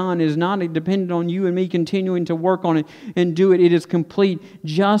is done. It is not dependent on you and me continuing to work on it and do it. It is complete,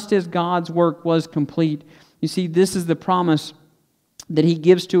 just as God's work was complete. You see, this is the promise that He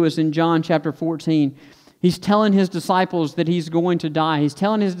gives to us in John chapter 14. He's telling his disciples that he's going to die. He's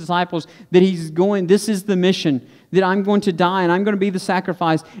telling his disciples that this is the mission, that I'm going to die and I'm going to be the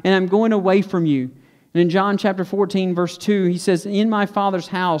sacrifice and I'm going away from you. And in John chapter 14, verse 2, he says, "In my Father's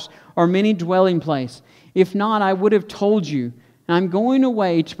house are many dwelling places. If not, I would have told you. And I'm going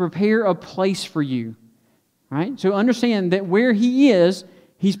away to prepare a place for you." Right? So understand that where he is,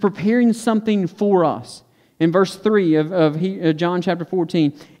 he's preparing something for us. In verse 3 of John chapter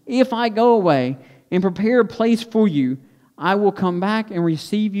 14, "If I go away and prepare a place for you, I will come back and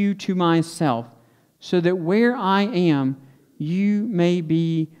receive you to myself, so that where I am, you may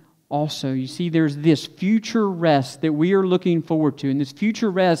be also." You see, there's this future rest that we are looking forward to. And this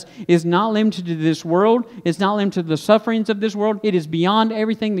future rest is not limited to this world. It's not limited to the sufferings of this world. It is beyond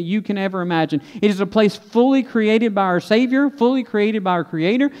everything that you can ever imagine. It is a place fully created by our Savior, fully created by our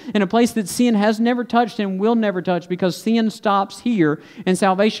Creator, and a place that sin has never touched and will never touch, because sin stops here and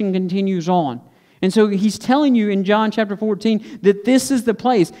salvation continues on. And so he's telling you in John chapter 14 that this is the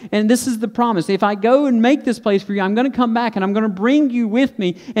place and this is the promise. If I go and make this place for you, I'm going to come back and I'm going to bring you with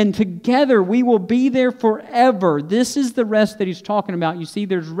me, and together we will be there forever. This is the rest that he's talking about. You see,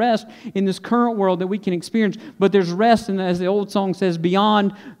 there's rest in this current world that we can experience, but there's rest, and as the old song says,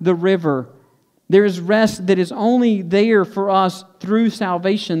 beyond the river. There is rest that is only there for us through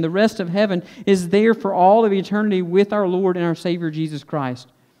salvation. The rest of heaven is there for all of eternity with our Lord and our Savior Jesus Christ.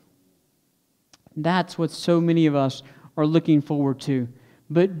 That's what so many of us are looking forward to.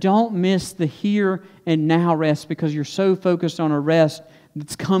 But don't miss the here and now rest, because you're so focused on a rest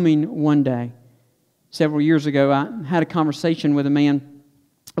that's coming one day. Several years ago, I had a conversation with a man,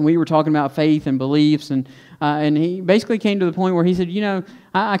 and we were talking about faith and beliefs, and he basically came to the point where he said,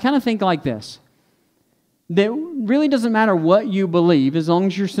 I kind of think like this, that really doesn't matter what you believe, as long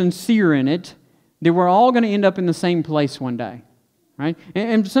as you're sincere in it, that we're all going to end up in the same place one day. Right?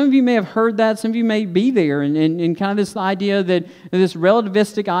 And some of you may have heard that, some of you may be there, and kind of this idea that, this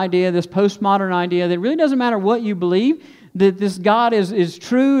relativistic idea, this postmodern idea, that it really doesn't matter what you believe, that this God is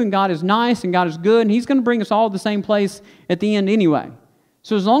true, and God is nice, and God is good, and He's going to bring us all to the same place at the end anyway.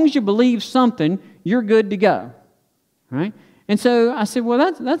 So as long as you believe something, you're good to go. Right? And so I said, well,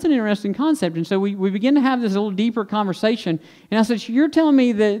 that's an interesting concept. And so we began to have this little deeper conversation. And I said, you're telling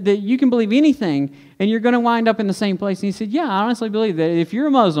me that you can believe anything and you're going to wind up in the same place? And he said, yeah, I honestly believe that if you're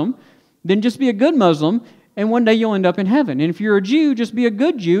a Muslim, then just be a good Muslim, and one day you'll end up in heaven. And if you're a Jew, just be a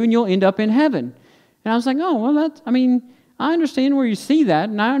good Jew, and you'll end up in heaven. And I was like, oh, well, I understand where you see that,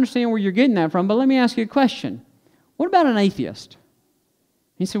 and I understand where you're getting that from, but let me ask you a question. What about an atheist?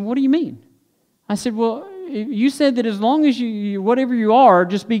 He said, what do you mean? I said, well, you said that as long as you whatever you are,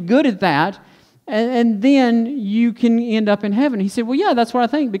 just be good at that, and then you can end up in heaven. He said, well, yeah, that's what I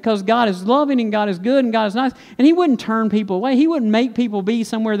think, because God is loving, and God is good, and God is nice, and He wouldn't turn people away. He wouldn't make people be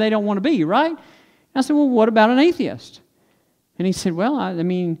somewhere they don't want to be, right? And I said, well, what about an atheist? And he said, well,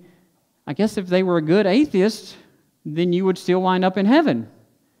 I guess if they were a good atheist, then you would still wind up in heaven.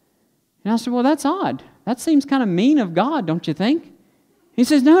 And I said, well, that's odd. That seems kind of mean of God, don't you think? He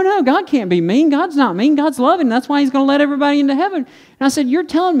says, no, God can't be mean. God's not mean. God's loving. That's why He's going to let everybody into heaven. And I said, you're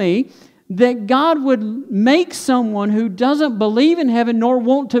telling me that God would make someone who doesn't believe in heaven nor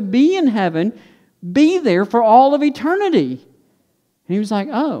want to be in heaven be there for all of eternity? And he was like,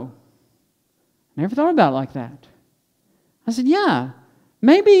 oh, never thought about it like that. I said, yeah,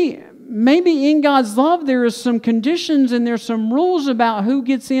 maybe in God's love there is some conditions and there's some rules about who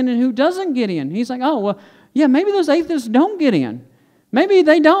gets in and who doesn't get in. He's like, oh, well, yeah, maybe those atheists don't get in. Maybe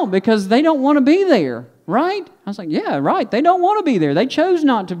they don't because they don't want to be there, right? I was like, yeah, right. They don't want to be there. They chose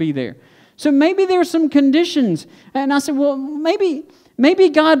not to be there. So maybe there's some conditions. And I said, well, maybe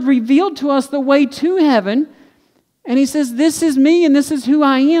God revealed to us the way to heaven. And He says, this is me and this is who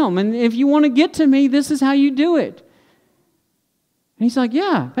I am. And if you want to get to me, this is how you do it. And he's like,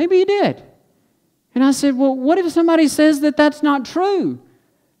 yeah, maybe He did. And I said, well, what if somebody says that that's not true?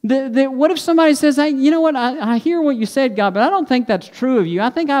 What if somebody says, hey, you know what, I hear what you said, God, but I don't think that's true of you.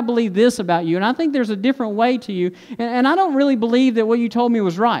 I think I believe this about you, and I think there's a different way to you, and I don't really believe that what you told me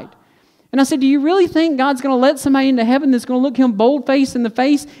was right. And I said, do you really think God's going to let somebody into heaven that's going to look Him bold-faced in the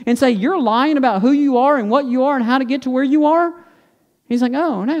face and say, you're lying about who you are and what you are and how to get to where you are? He's like,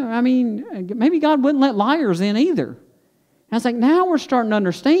 oh, no, maybe God wouldn't let liars in either. And I was like, now we're starting to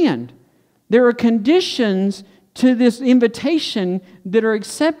understand. There are conditions to this invitation that are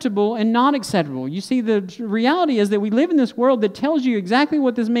acceptable and not acceptable. You see, the reality is that we live in this world that tells you exactly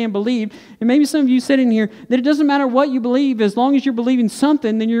what this man believed, and maybe some of you sit in here that it doesn't matter what you believe, as long as you're believing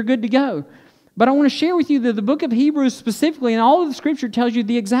something, then you're good to go. But I want to share with you that the book of Hebrews specifically, and all of the Scripture tells you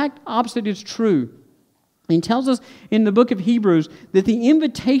the exact opposite is true. He tells us in the book of Hebrews that the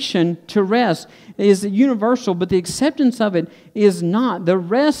invitation to rest is universal, but the acceptance of it is not. The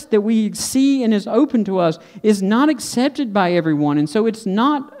rest that we see and is open to us is not accepted by everyone, and so it's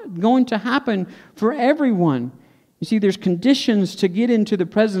not going to happen for everyone. You see, there's conditions to get into the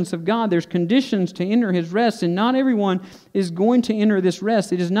presence of God. There's conditions to enter His rest, and not everyone is going to enter this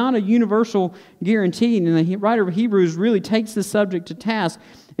rest. It is not a universal guarantee, and the writer of Hebrews really takes the subject to task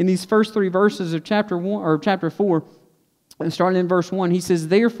in these first 3 verses of chapter 1 or chapter 4, and starting in verse 1. He says,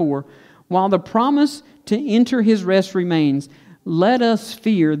 "Therefore, while the promise to enter His rest remains, let us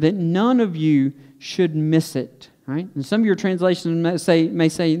fear that none of you should miss it." Right? And some of your translations may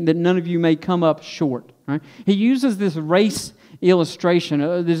say that none of you may come up short. Right? He uses this race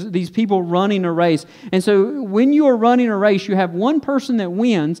illustration, these people running a race. And so when you are running a race, you have one person that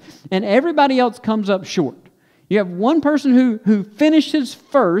wins and everybody else comes up short. You have one person who finishes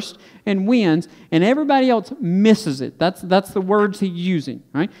first and wins, and everybody else misses it. That's the words he's using,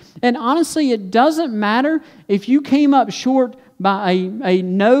 right? And honestly, it doesn't matter if you came up short by a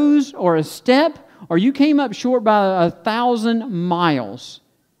nose or a step, or you came up short by 1,000 miles.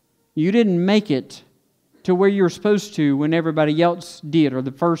 You didn't make it to where you were supposed to when everybody else did, or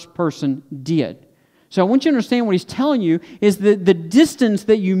the first person did. So I want you to understand what he's telling you is that the distance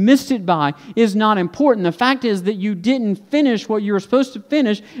that you missed it by is not important. The fact is that you didn't finish what you were supposed to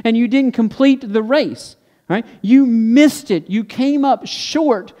finish, and you didn't complete the race. Right? You missed it. You came up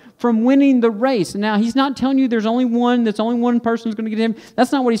short from winning the race. Now, he's not telling you there's only one person who's going to get him.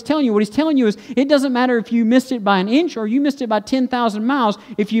 That's not what he's telling you. What he's telling you is it doesn't matter if you missed it by an inch or you missed it by 10,000 miles.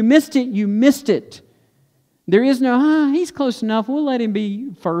 If you missed it, you missed it. There is no, he's close enough. We'll let him be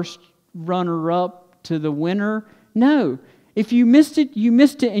first runner-up to the winner. No. If you missed it, you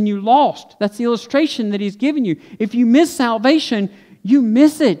missed it and you lost. That's the illustration that he's given you. If you miss salvation, you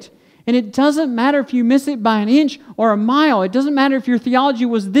miss it. And it doesn't matter if you miss it by an inch or a mile. It doesn't matter if your theology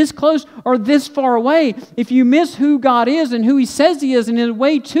was this close or this far away. If you miss who God is and who He says He is and His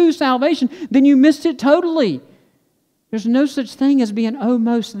way to salvation, then you missed it totally. There's no such thing as being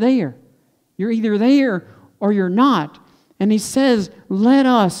almost there. You're either there or you're not. And He says, let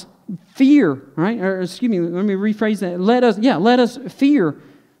us fear, right? Or excuse me, let me rephrase that. Let us fear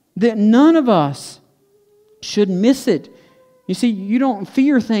that none of us should miss it. You see, you don't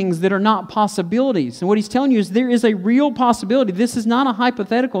fear things that are not possibilities. And what he's telling you is there is a real possibility. This is not a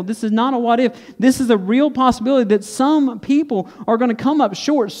hypothetical. This is not a what if. This is a real possibility that some people are going to come up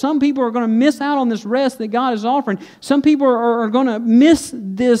short. Some people are going to miss out on this rest that God is offering. Some people are going to miss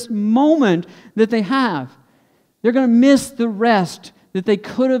this moment that they have. They're going to miss the rest that they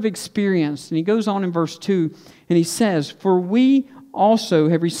could have experienced. And he goes on in verse 2 and he says, "For we also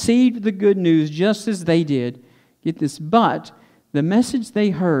have received the good news just as they did." Get this, but the message they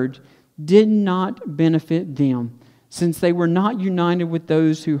heard did not benefit them, since they were not united with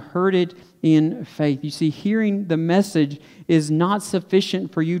those who heard it in faith. You see, hearing the message is not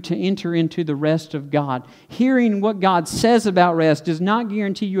sufficient for you to enter into the rest of God. Hearing what God says about rest does not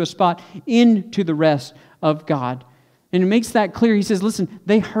guarantee you a spot into the rest of God. And it makes that clear. He says, listen,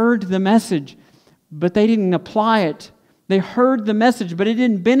 they heard the message, but they didn't apply it. They heard the message, but it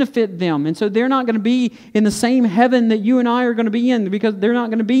didn't benefit them. And so they're not going to be in the same heaven that you and I are going to be in, because they're not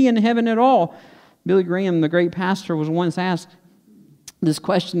going to be in heaven at all. Billy Graham, the great pastor, was once asked this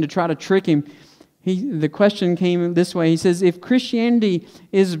question to try to trick him. The question came this way. He says, if Christianity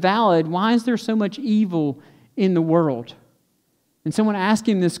is valid, why is there so much evil in the world? And someone asked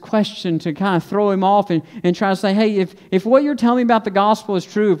him this question to kind of throw him off and try to say, hey, if what you're telling me about the gospel is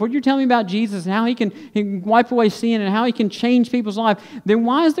true, if what you're telling me about Jesus and how he can wipe away sin and how He can change people's life, then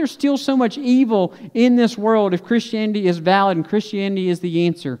why is there still so much evil in this world if Christianity is valid and Christianity is the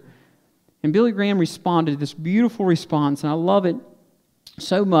answer? And Billy Graham responded, this beautiful response, and I love it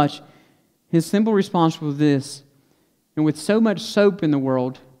so much. His simple response was this: and with so much soap in the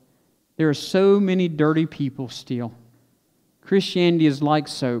world, there are so many dirty people still. Christianity is like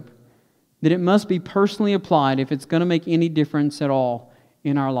soap, that it must be personally applied if it's going to make any difference at all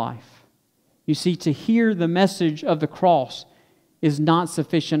in our life. You see, to hear the message of the cross is not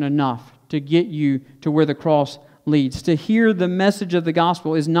sufficient enough to get you to where the cross leads. To hear the message of the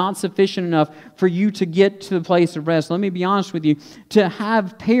gospel is not sufficient enough for you to get to the place of rest. Let me be honest with you. To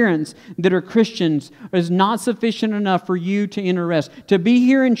have parents that are Christians is not sufficient enough for you to enter rest. To be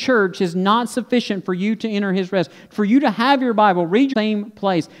here in church is not sufficient for you to enter His rest. For you to have your Bible, read the same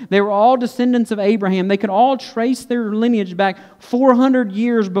place. They were all descendants of Abraham. They could all trace their lineage back 400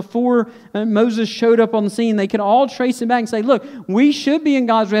 years before Moses showed up on the scene. They could all trace it back and say, look, we should be in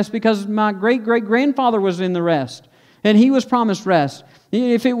God's rest because my great-great-grandfather was in the rest. And he was promised rest.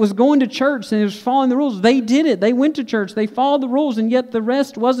 If it was going to church and it was following the rules, they did it. They went to church. They followed the rules, and yet the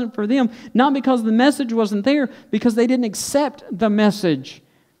rest wasn't for them. Not because the message wasn't there, because they didn't accept the message.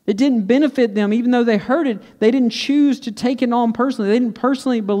 It didn't benefit them. Even though they heard it, they didn't choose to take it on personally. They didn't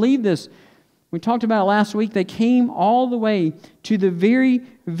personally believe this. We talked about it last week. They came all the way to the very,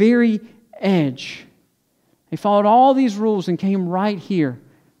 very edge. They followed all these rules and came right here.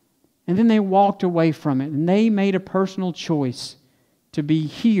 And then they walked away from it. And they made a personal choice to be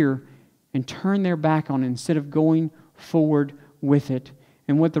here and turn their back on it instead of going forward with it.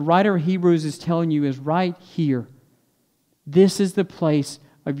 And what the writer of Hebrews is telling you is right here. This is the place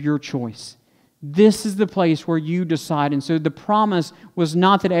of your choice. This is the place where you decide. And so the promise was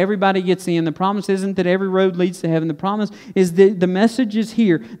not that everybody gets in. The promise isn't that every road leads to heaven. The promise is that the message is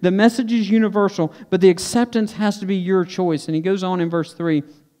here. The message is universal, but the acceptance has to be your choice. And he goes on in verse 3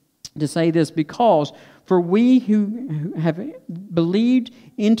 to say this, because for we who have believed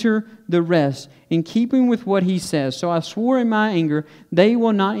enter the rest, in keeping with what he says. So I swore in my anger, they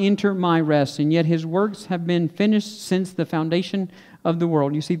will not enter my rest, and yet his works have been finished since the foundation of the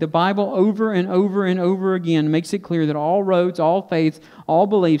world. You see, the Bible over and over and over again makes it clear that all roads, all faiths, all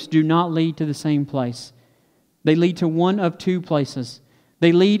beliefs do not lead to the same place. They lead to one of two places.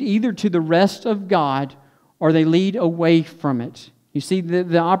 They lead either to the rest of God or they lead away from it. You see,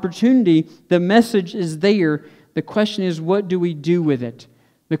 the opportunity, the message is there. The question is, what do we do with it?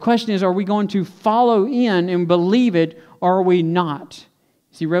 The question is, are we going to follow in and believe it, or are we not?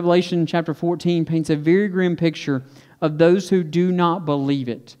 See, Revelation chapter 14 paints a very grim picture of those who do not believe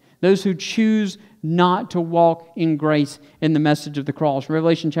it. Those who choose not to walk in grace in the message of the cross.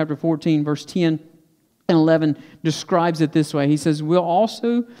 Revelation chapter 14, verse 10 and 11 describes it this way. He says,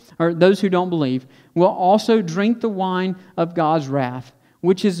 those who don't believe, will also drink the wine of God's wrath,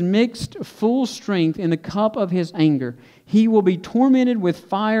 which is mixed full strength in the cup of his anger. He will be tormented with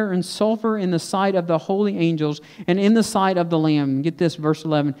fire and sulfur in the sight of the holy angels and in the sight of the Lamb. Get this, verse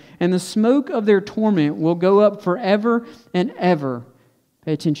 11. And the smoke of their torment will go up forever and ever.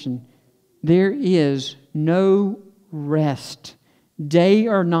 Pay attention. There is no rest, day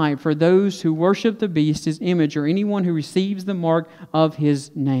or night, for those who worship the beast, his image, or anyone who receives the mark of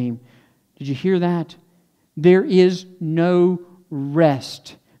his name. Did you hear that? There is no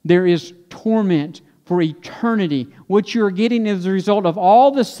rest. There is torment for eternity. What you're getting is the result of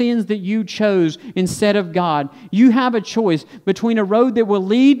all the sins that you chose instead of God. You have a choice between a road that will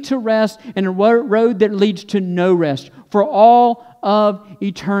lead to rest and a road that leads to no rest for all of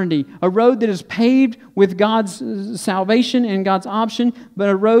eternity. A road that is paved with God's salvation and God's option, but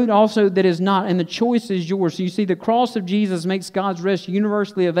a road also that is not, and the choice is yours. So you see, the cross of Jesus makes God's rest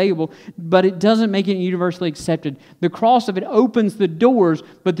universally available, but it doesn't make it universally accepted. The cross of it opens the doors,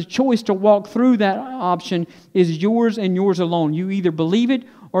 but the choice to walk through that option is yours and yours alone. You either believe it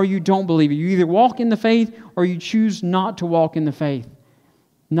or you don't believe it. You either walk in the faith or you choose not to walk in the faith.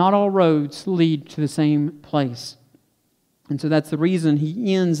 Not all roads lead to the same place. And so that's the reason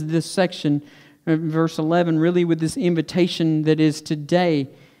he ends this section, verse 11, really with this invitation that is today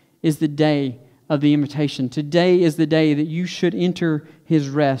is the day of the invitation. Today is the day that you should enter his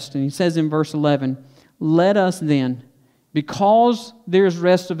rest. And he says in verse 11, let us then, because there's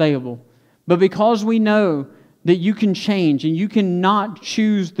rest available, but because we know that you can change and you cannot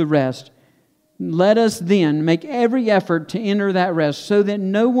choose the rest, let us then make every effort to enter that rest so that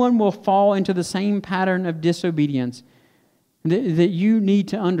no one will fall into the same pattern of disobedience that you need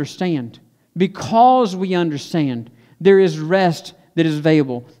to understand. Because we understand there is rest that is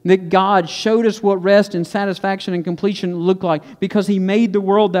available. That God showed us what rest and satisfaction and completion look like because He made the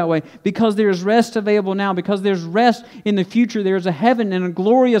world that way. Because there's rest available now. Because there's rest in the future. There's a heaven and a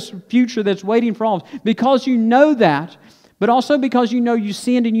glorious future that's waiting for all. Because you know that, but also because you know you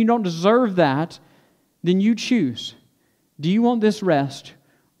sinned and you don't deserve that, then you choose. Do you want this rest?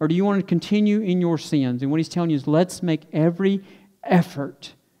 Or do you want to continue in your sins? And what he's telling you is let's make every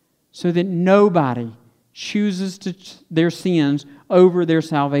effort so that nobody chooses their sins over their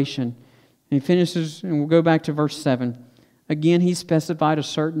salvation. And he finishes, and we'll go back to verse 7. Again, he specified a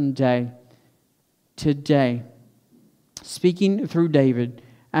certain day. Today, speaking through David,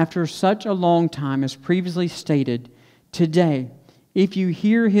 after such a long time as previously stated, today, if you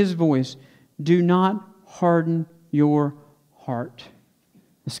hear his voice, do not harden your heart.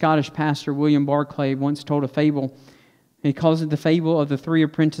 The Scottish pastor William Barclay once told a fable. He calls it the fable of the three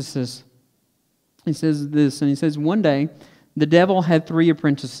apprentices. He says this, and he says, one day, the devil had three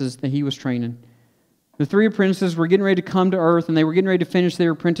apprentices that he was training. The three apprentices were getting ready to come to earth, and they were getting ready to finish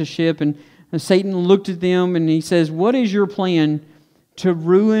their apprenticeship, and Satan looked at them, and he says, what is your plan to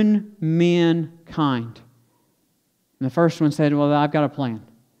ruin mankind? And the first one said, well, I've got a plan.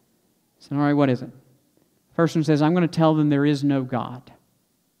 I said, all right, what is it? The first one says, I'm going to tell them there is no God.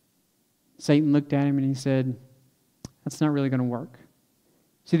 Satan looked at him and he said, that's not really going to work.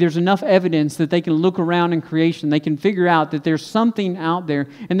 See, there's enough evidence that they can look around in creation. They can figure out that there's something out there.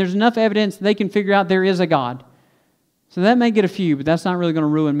 And there's enough evidence that they can figure out there is a God. So that may get a few, but that's not really going to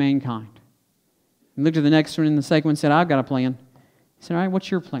ruin mankind. He looked at the next one, and the second one said, I've got a plan. He said, all right,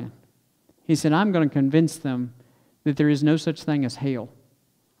 what's your plan? He said, I'm going to convince them that there is no such thing as hell.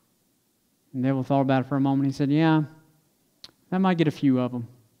 And the devil thought about it for a moment. He said, yeah, that might get a few of them.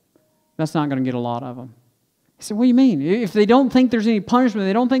 That's not going to get a lot of them. He said, what do you mean? If they don't think there's any punishment,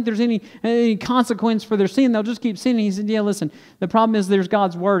 they don't think there's any consequence for their sin, they'll just keep sinning. He said, yeah, listen, the problem is there's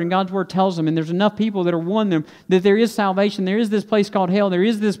God's Word, and God's Word tells them, and there's enough people that are warning them that there is salvation, there is this place called hell, there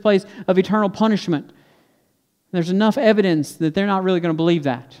is this place of eternal punishment. There's enough evidence that they're not really going to believe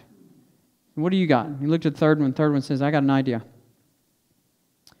that. What do you got? He looked at the third one. The third one says, I got an idea.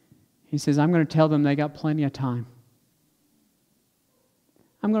 He says, I'm going to tell them they got plenty of time.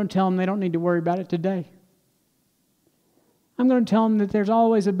 I'm going to tell them they don't need to worry about it today. I'm going to tell them that there's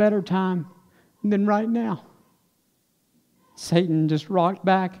always a better time than right now. Satan just rocked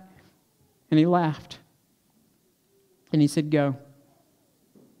back and he laughed. And he said, go.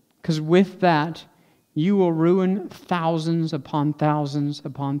 Because with that, you will ruin thousands upon thousands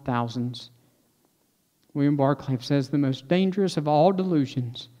upon thousands. William Barclay says the most dangerous of all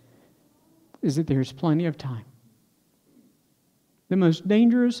delusions is that there's plenty of time. The most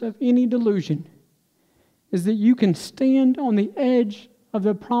dangerous of any delusion is that you can stand on the edge of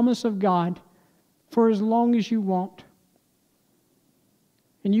the promise of God for as long as you want.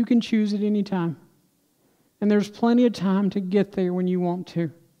 And you can choose at any time. And there's plenty of time to get there when you want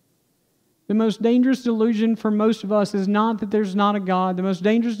to. The most dangerous delusion for most of us is not that there's not a God. The most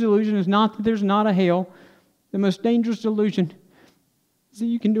dangerous delusion is not that there's not a hell. The most dangerous delusion is that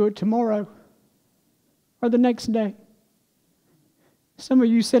you can do it tomorrow or the next day. Some of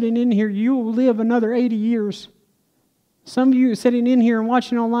you sitting in here, you will live another 80 years. Some of you sitting in here and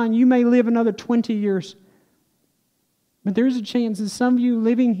watching online, you may live another 20 years. But there's a chance that some of you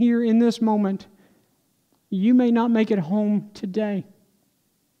living here in this moment, you may not make it home today.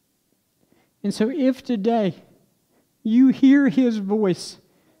 And so if today you hear His voice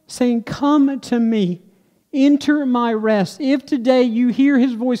saying, come to me, enter my rest. If today you hear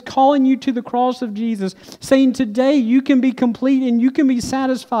His voice calling you to the cross of Jesus, saying today you can be complete and you can be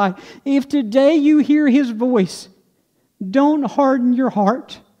satisfied. If today you hear His voice, don't harden your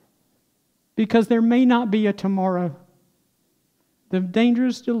heart because there may not be a tomorrow. The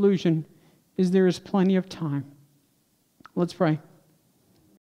dangerous delusion is there is plenty of time. Let's pray.